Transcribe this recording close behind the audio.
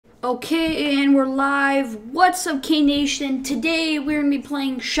Okay, and we're live. What's up, K-Nation? Today we're going to be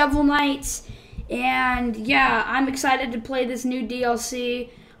playing Shovel Knights, and yeah, I'm excited to play this new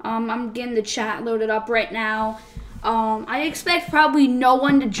DLC. I'm getting the chat loaded up right now. I expect probably no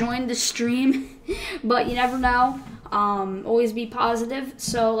one to join the stream, but you never know. Always be positive.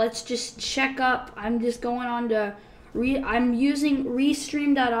 So let's just check up. I'm just going on to, I'm using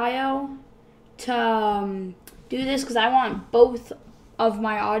Restream.io to do this because I want both of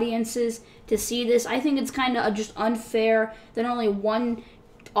my audiences to see this. I think it's kind of just unfair that only one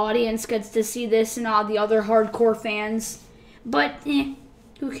audience gets to see this and all the other hardcore fans. But,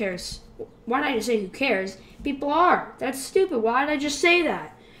 who cares? Why did I just say who cares? People are. That's stupid. Why did I just say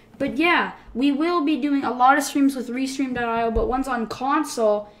that? But yeah, we will be doing a lot of streams with Restream.io, but once on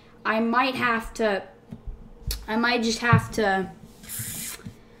console, I might just have to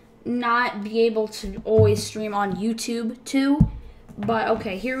not be able to always stream on YouTube too. But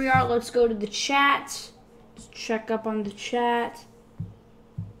okay, here we are. Let's go to the chat. Let's check up on the chat.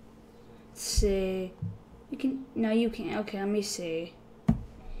 Let's see. You can, no, you can't. Okay, let me see.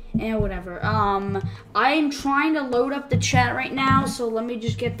 And whatever. I'm trying to load up the chat right now, so let me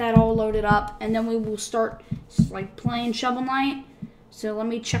just get that all loaded up, and then we will start like playing Shovel Knight. So let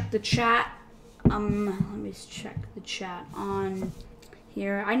me check the chat. Let me check the chat on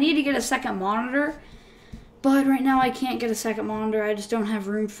here. I need to get a second monitor. But right now I can't get a second monitor. I just don't have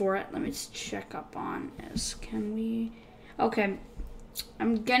room for it. Let me just check up on this. Can we? Okay.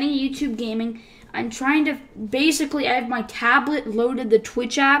 I'm getting YouTube gaming. I'm trying to, basically I have my tablet loaded the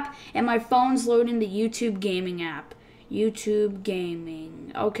Twitch app and my phone's loading the YouTube gaming app. YouTube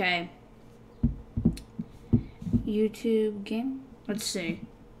gaming. Okay. YouTube game. Let's see.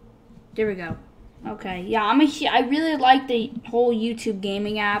 There we go. Okay. Yeah, I really like the whole YouTube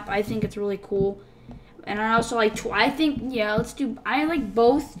gaming app. I think it's really cool. And I also like, I like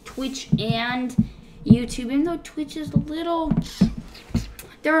both Twitch and YouTube, even though Twitch is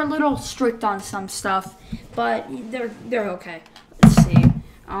they're a little strict on some stuff, but they're okay. Let's see.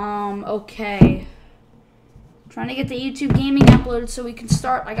 Okay. Trying to get the YouTube gaming uploaded so we can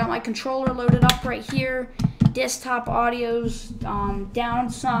start. I got my controller loaded up right here. Desktop audio's down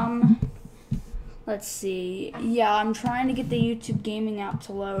some. Let's see. Yeah, I'm trying to get the YouTube gaming app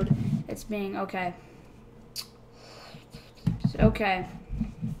to load. It's being, okay. Okay.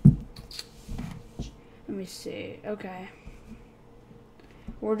 Let me see. Okay.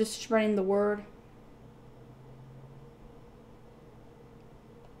 We're just spreading the word.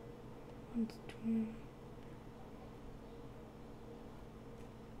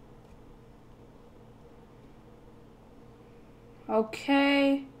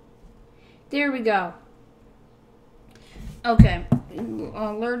 Okay. There we go. Okay.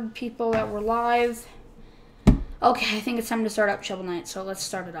 Alert people that we're live. Okay, I think it's time to start up Shovel Knight, so let's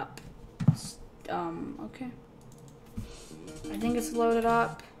start it up. Okay. I think it's loaded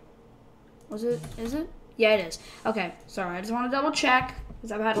up. Is it? Yeah, it is. Okay, sorry, I just want to double check,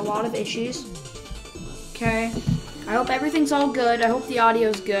 because I've had a lot of issues. Okay. I hope everything's all good. I hope the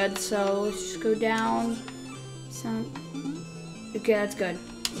audio's good, so let's just go down. Sound. Okay, that's good.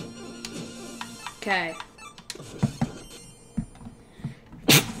 Okay.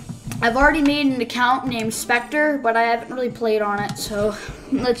 I've already made an account named Spectre, but I haven't really played on it, so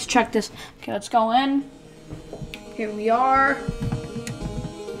let's check this. Okay, let's go in. Here we are.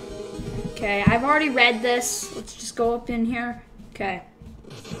 Okay, I've already read this. Let's just go up in here. Okay.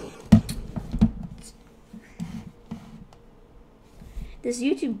 This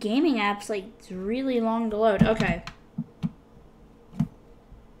YouTube gaming app's like, it's really long to load. Okay.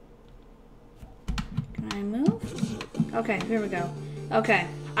 Can I move? Okay, here we go. Okay.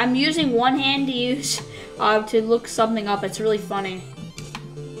 I'm using one hand to use to look something up. It's really funny.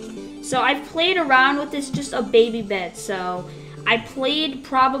 So I've played around with this just a baby bit. So I played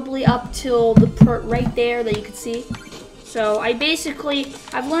probably up till the right there that you can see. So I've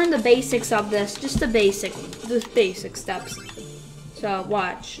learned the basics of this, just the basic steps. So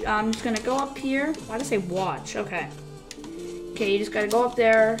watch. I'm just gonna go up here. Why did I say watch? Okay. Okay, you just gotta go up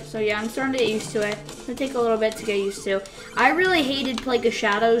there. So yeah, I'm starting to get used to it. It's gonna take a little bit to get used to. I really hated Plague of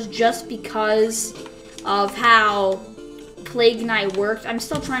Shadows just because of how Plague Knight worked. I'm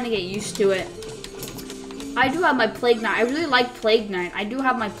still trying to get used to it. I do have my Plague Knight. I really like Plague Knight. I do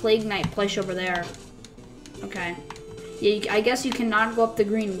have my Plague Knight plush over there. Okay. Yeah, I guess you cannot go up the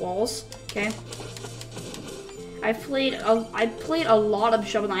green walls. Okay. I played a lot of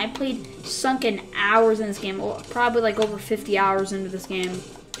Shovel Knight. I played sunken hours in this game. Probably like over 50 hours into this game.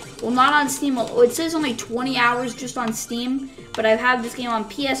 Well, not on Steam. It says only 20 hours just on Steam. But I've had this game on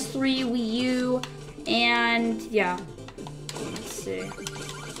PS3, Wii U, and yeah. Let's see.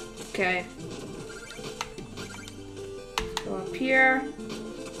 Okay. Go up here.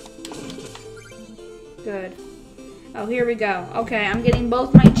 Good. Oh, here we go. Okay, I'm getting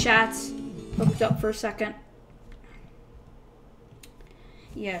both my chats hooked up for a second.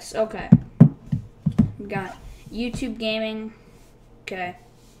 Yes, okay. We got YouTube gaming. Okay.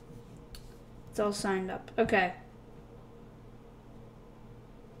 It's all signed up. Okay.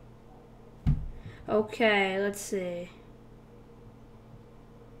 Okay, let's see.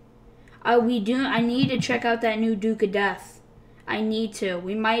 I need to check out that new Duke of Death. I need to.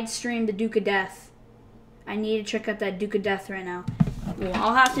 We might stream the Duke of Death. I need to check out that Duke of Death right now. Well,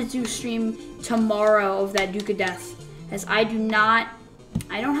 I'll have to do stream tomorrow of that Duke of Death. As I don't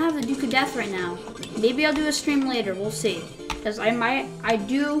have the Duke of Death right now. Maybe I'll do a stream later. We'll see. Because I'm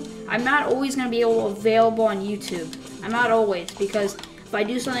not always going to be available on YouTube. I'm not always. Because if I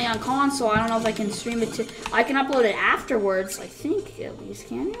do something on console, I don't know if I can stream it to... I can upload it afterwards, I think, at least.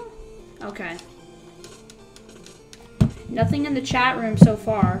 Can you? Okay. Nothing in the chat room so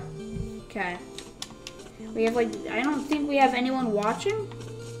far. Okay. We have, like... I don't think we have anyone watching.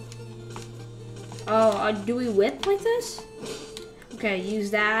 Oh, do we whip like this? Okay, use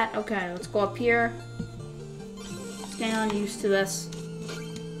that. Okay, let's go up here. Getting used to this.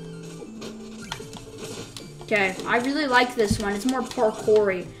 Okay, I really like this one. It's more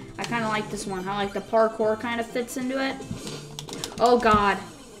parkour-y. I kind of like this one. I like the parkour kind of fits into it. Oh, God.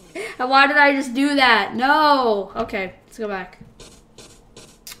 Why did I just do that? No! Okay, let's go back.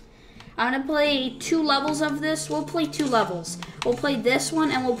 I'm going to play 2 levels of this. We'll play 2 levels. We'll play this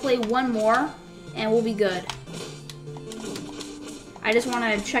one, and we'll play 1 more, and we'll be good. I just want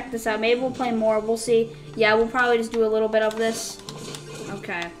to check this out. Maybe we'll play more. We'll see. Yeah, we'll probably just do a little bit of this.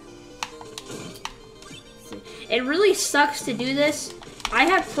 Okay. It really sucks to do this. I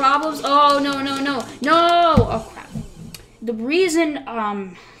have problems. Oh, no, no, no. No! Oh, crap. The reason,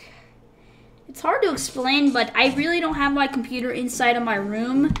 it's hard to explain, but I really don't have my computer inside of my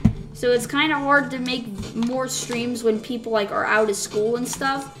room. So it's kind of hard to make more streams when people, like, are out of school and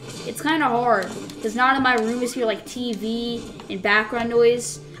stuff. It's kind of hard. Because not in my room is here, like, TV and background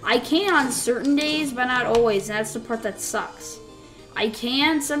noise. I can on certain days, but not always. And that's the part that sucks. I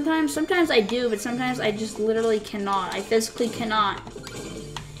can sometimes. Sometimes I do, but sometimes I just literally cannot. I physically cannot.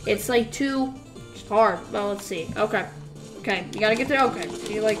 It's, like, too hard. Well, let's see. Okay. Okay, you gotta get there. Okay. So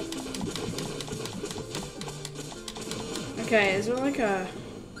you, like... Okay, is there, like, a...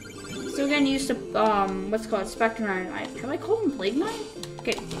 Still getting used to, what's it called? Spectre Knight. Have I called him Plague Knight?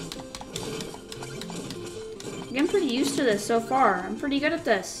 Okay. I'm getting pretty used to this so far. I'm pretty good at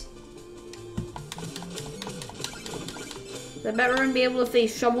this. I bet we're going to be able to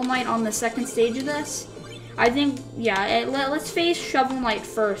face Shovel Knight on the second stage of this. I think, yeah, let's face Shovel Knight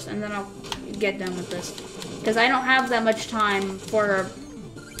first, and then I'll get done with this. Because I don't have that much time for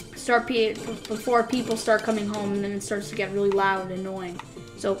before people start coming home, and then it starts to get really loud and annoying.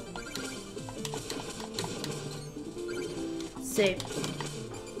 So... see.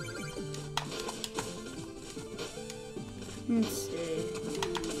 Let's see.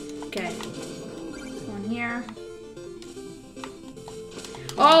 Okay. One here.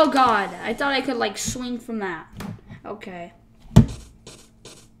 Oh, God. I thought I could, like, swing from that. Okay. Let's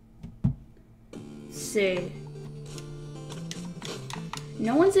see.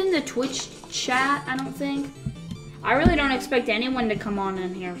 No one's in the Twitch chat, I don't think. I really don't expect anyone to come on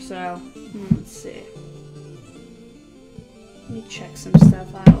in here, so... let's see. Let me check some stuff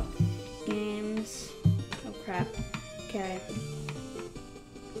out. Games. Oh, crap. Okay.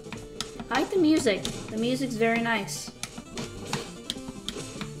 I like the music. The music's very nice.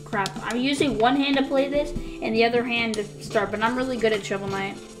 Crap. I'm using one hand to play this and the other hand to start, but I'm really good at Shovel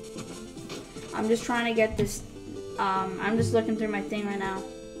Knight. I'm just trying to get this. I'm just looking through my thing right now.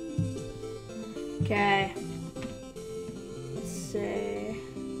 Okay. Let's see.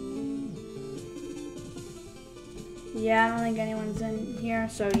 Yeah, I don't think anyone's in here,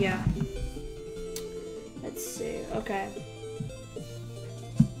 so yeah. Let's see. Okay.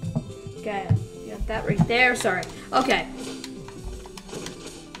 Okay, you got that right there. Sorry. Okay.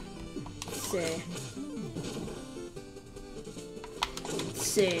 Let's see. Let's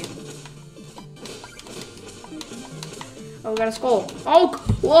see. Oh, we got a skull.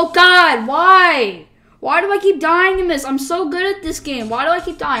 Oh God, why? Why do I keep dying in this? I'm so good at this game. Why do I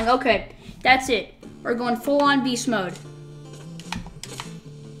keep dying? Okay, that's it. We're going full on beast mode.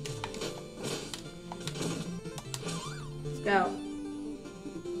 Let's go.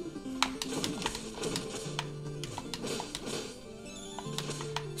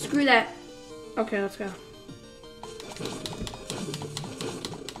 Screw that. Okay, let's go.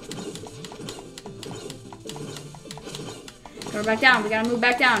 Go back down. We gotta move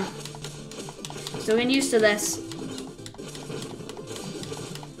back down. Still getting used to this.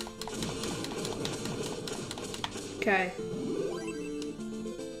 Okay.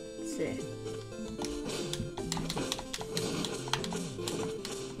 Let's see.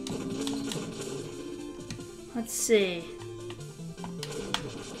 Let's see.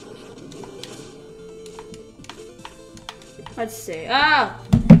 Let's see. Ah!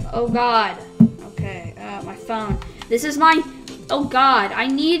 Oh God. Okay. My phone. This is my. Oh God. I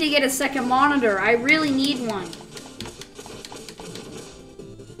need to get a second monitor. I really need one.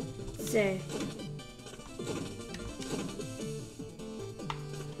 Let's see.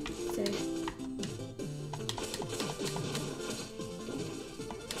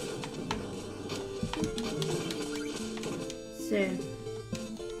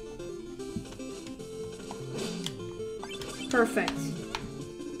 Perfect.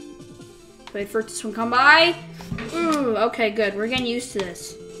 Wait for this one to come by. Ooh, okay, good. We're getting used to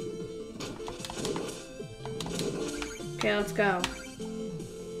this. Okay, let's go.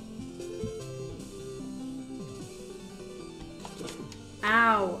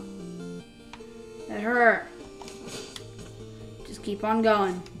 Ow. That hurt. Just keep on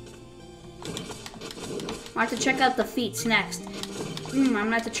going. I have to check out the feats next. I'm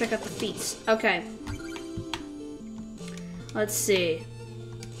gonna have to check out the feats. Okay. Let's see.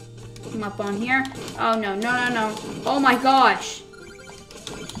 Come up on here. Oh, no, no, no, no. Oh, my gosh.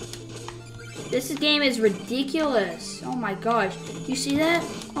 This game is ridiculous. Oh, my gosh. You see that?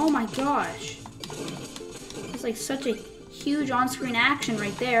 Oh, my gosh. It's like such a huge on-screen action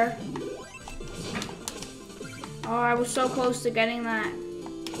right there. Oh, I was so close to getting that.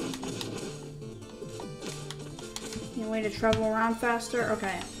 Any way to travel around faster?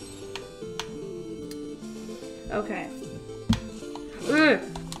 Okay. Okay.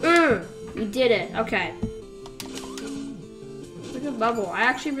 We did it. Okay. Look at Bubble. I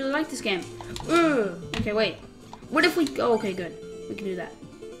actually really like this game. Okay, wait. What if we go? Okay, good. We can do that.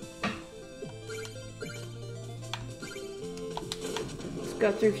 Let's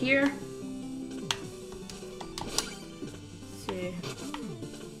go through here. Let's see.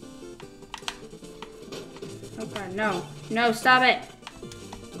 Okay, no. No, stop it.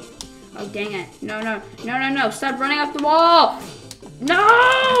 Oh, dang it. No, no. No, no, no. Stop running up the wall. No!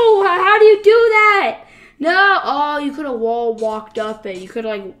 How do you do that? No! Oh, you could have walked up it. You could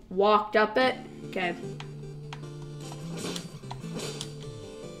have, like, walked up it. Okay.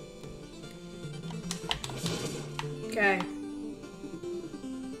 Okay.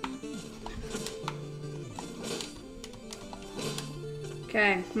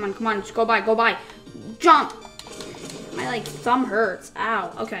 Okay. Come on, come on. Just go by, go by. Jump! My, like, thumb hurts.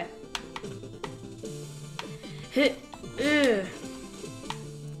 Ow. Okay. Hit. Ugh.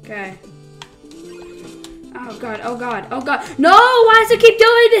 Okay. Oh God, oh God, oh God. No! Why does it keep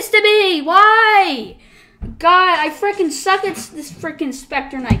doing this to me? Why? God, I freaking suck at this freaking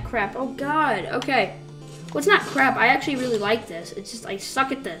Spectre Knight crap. Oh God, okay. Well, it's not crap. I actually really like this. It's just I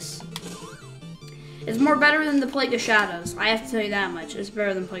suck at this. It's more better than the Plague of Shadows. I have to tell you that much. It's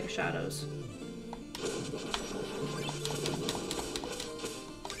better than Plague of Shadows.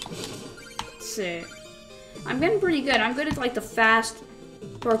 Let's see. I'm getting pretty good. I'm good at like the fast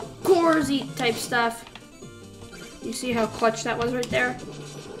parkoursy type stuff. You see how clutch that was right there?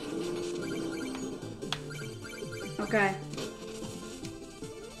 Okay.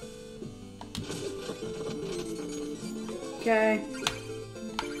 Okay.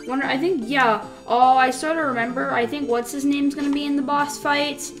 Wonder, I think, yeah. Oh, I sort of remember. I think what's his name's gonna be in the boss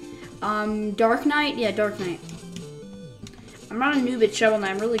fights? Dark Knight? Yeah, Dark Knight. I'm not a noob at Shovel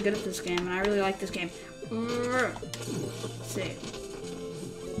Knight. I'm really good at this game, and I really like this game. Let's see.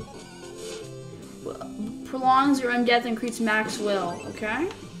 Prolongs your own death and increases max will. Okay.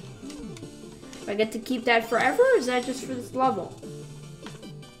 Do I get to keep that forever, or is that just for this level?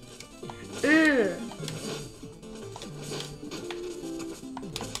 Ugh.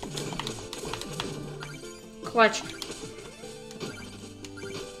 Clutch.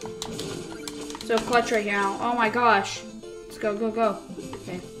 So clutch right now. Oh my gosh. Let's go, go, go.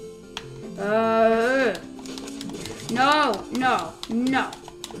 Okay. No, no, no.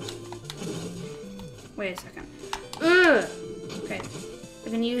 Wait a second. Okay. I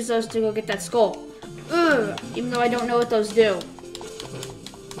can use those to go get that skull. Even though I don't know what those do.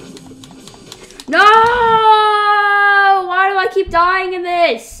 No! Why do I keep dying in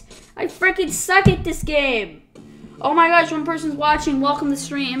this? I freaking suck at this game. Oh my gosh, one person's watching. Welcome to the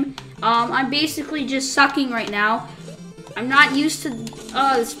stream. I'm basically just sucking right now. I'm not used to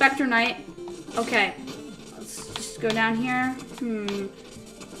the Spectre Knight. Okay. Let's just go down here.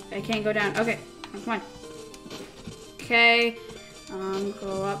 I can't go down. Okay. Come on. Okay.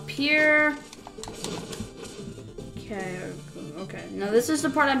 Go up here. Okay. Now this is the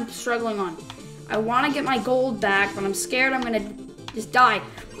part I'm struggling on. I want to get my gold back, but I'm scared I'm gonna just die.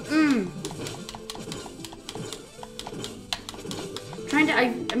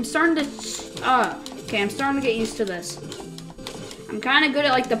 I'm starting to, okay, I'm starting to get used to this. I'm kind of good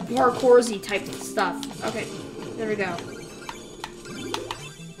at like the parkoursy type of stuff. Okay, there we go.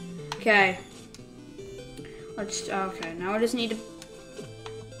 Okay. Okay, now I just need to,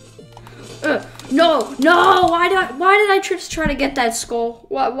 no, why did I just try to get that skull?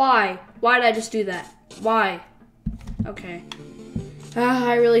 Why did I just do that? Why? Okay.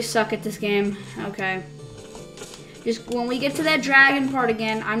 I really suck at this game. Okay. Just when we get to that dragon part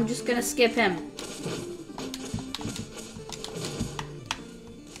again, I'm just gonna skip him.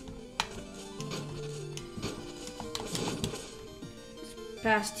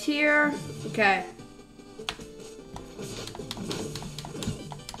 Past here. Okay.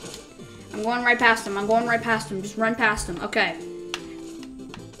 I'm going right past him. Just run past him. Okay.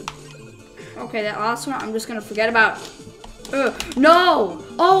 Okay, that last one I'm just gonna forget about. No!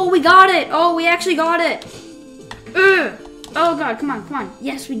 Oh, we got it! Oh, we actually got it! Oh god, come on.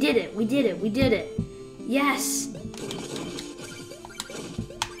 Yes, we did it. We did it. Yes!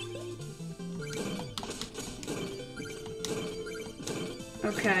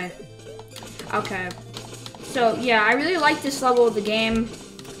 Okay. So, yeah, I really like this level of the game.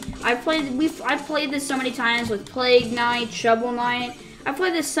 I've played this so many times with Plague Knight, Shovel Knight. I've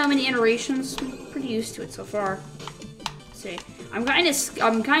played this so many iterations. I'm pretty used to it so far. Let's see.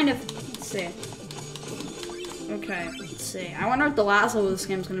 Let's see. Okay, let's see. I wonder what the last level of this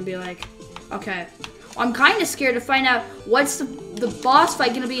game is gonna be like. Okay. I'm kind of scared to find out what's the boss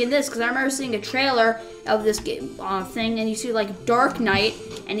fight gonna be in this, because I remember seeing a trailer of this game thing, and you see like Dark Knight,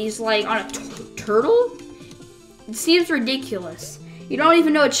 and he's like on a turtle. It seems ridiculous. You don't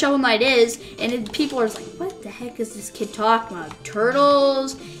even know what Shovel Knight is, and people are like, "What the heck is this kid talking about?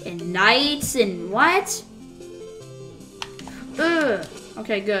 Turtles and knights and what?" Ugh.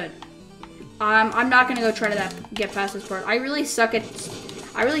 Okay, good. I'm not gonna go try to get past this part. I really suck at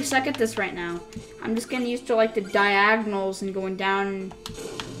this right now. I'm just getting used to like the diagonals and going down.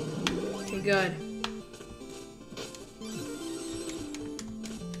 Okay, good.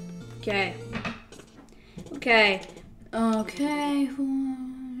 Okay.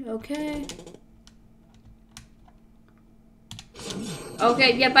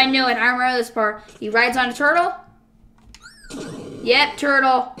 Okay, yep, I knew it. I remember this part. He rides on a turtle? Yep,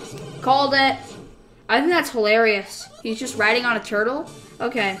 turtle. Called it. I think that's hilarious. He's just riding on a turtle?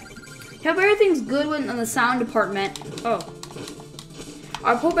 Okay. Hope everything's good in the sound department. Oh.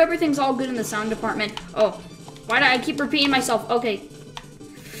 I hope everything's all good in the sound department. Oh. Why do I keep repeating myself? Okay.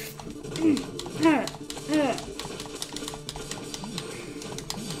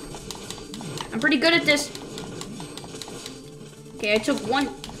 I'm pretty good at this. Okay, I took one.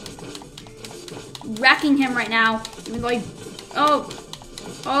 Wrecking him right now. Even though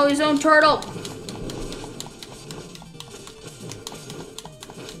oh, his own turtle.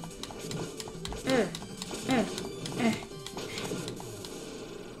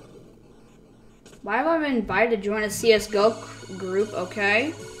 Why have I been invited to join a CSGO group?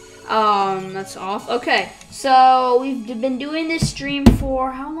 Okay. That's off. Okay, so we've been doing this stream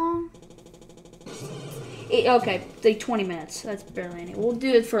for how long? Okay, like 20 minutes. That's barely any. We'll do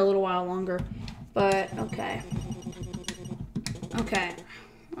it for a little while longer. But, okay.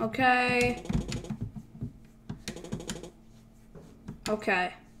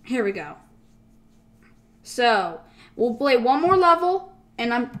 Okay, here we go. So, we'll play one more level,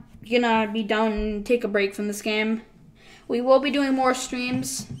 and I'm gonna be done and take a break from this game. We will be doing more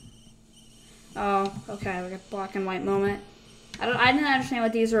streams. Oh, okay, we got black and white moment. I didn't understand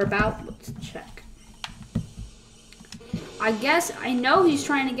what these are about. Let's check. I guess I know he's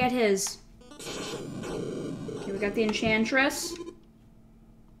trying to get his. Okay, we got the Enchantress.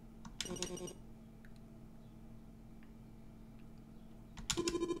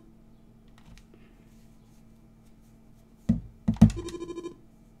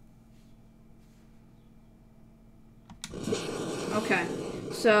 Okay,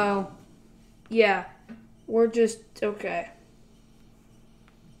 so yeah, we're just okay.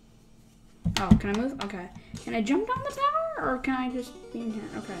 Oh, can I move? Okay. Can I jump down the tower, or can I just be in here?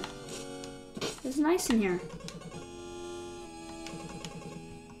 Okay. It's nice in here.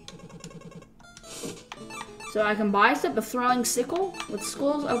 So I can buy stuff, a throwing sickle with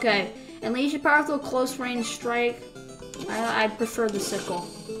skulls. Okay. Unleash your powerful close range strike. I prefer the sickle.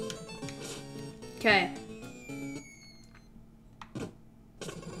 Okay.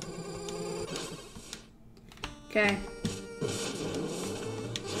 Okay.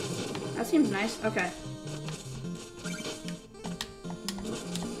 That seems nice. Okay.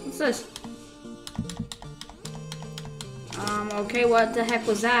 this? Okay, what the heck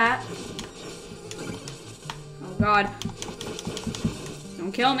was that? Oh god.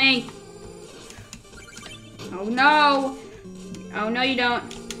 Don't kill me. Oh no. Oh no you don't.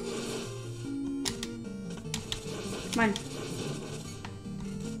 Come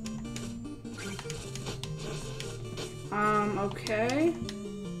on. Okay.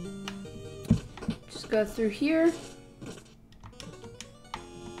 Just go through here.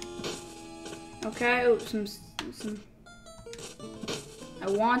 Okay, oh, some. I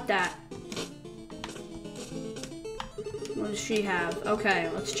want that. What does she have? Okay,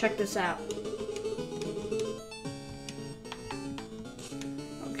 let's check this out.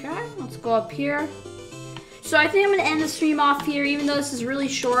 Okay, let's go up here. So I think I'm gonna end the stream off here, even though this is really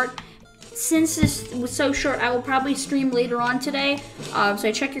short. Since this was so short, I will probably stream later on today.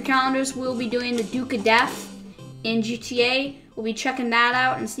 So check your calendars. We'll be doing the Duke of Death in GTA. We'll be checking that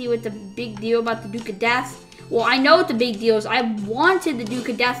out and see what the big deal about the Duke of Death. Well, I know what the big deal is. I wanted the Duke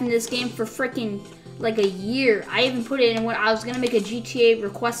of Death in this game for freaking like a year. I even put it in when I was gonna make a GTA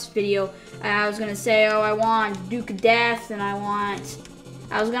request video. I was gonna say, oh, I want Duke of Death, and I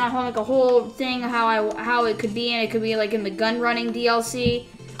was gonna have like a whole thing how it could be, and it could be like in the gun running DLC.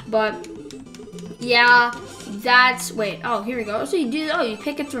 But yeah, wait. Oh, here we go. So you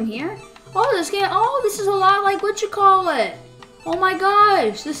pick it from here. Oh, this is a lot like what you call it. Oh my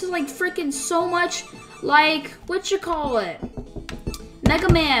gosh, this is like freaking so much like what you call it. Mega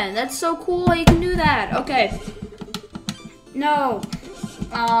Man. That's so cool how you can do that. Okay. No.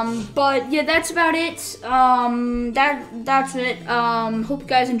 But yeah, that's about it. That's it. Hope you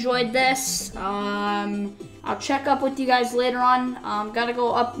guys enjoyed this. I'll check up with you guys later on. Gotta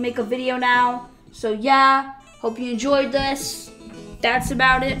go up, make a video now. So yeah, hope you enjoyed this. That's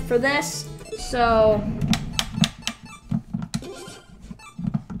about it for this. So,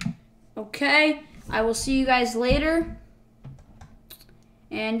 okay, I will see you guys later.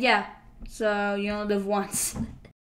 And yeah, so you only live once.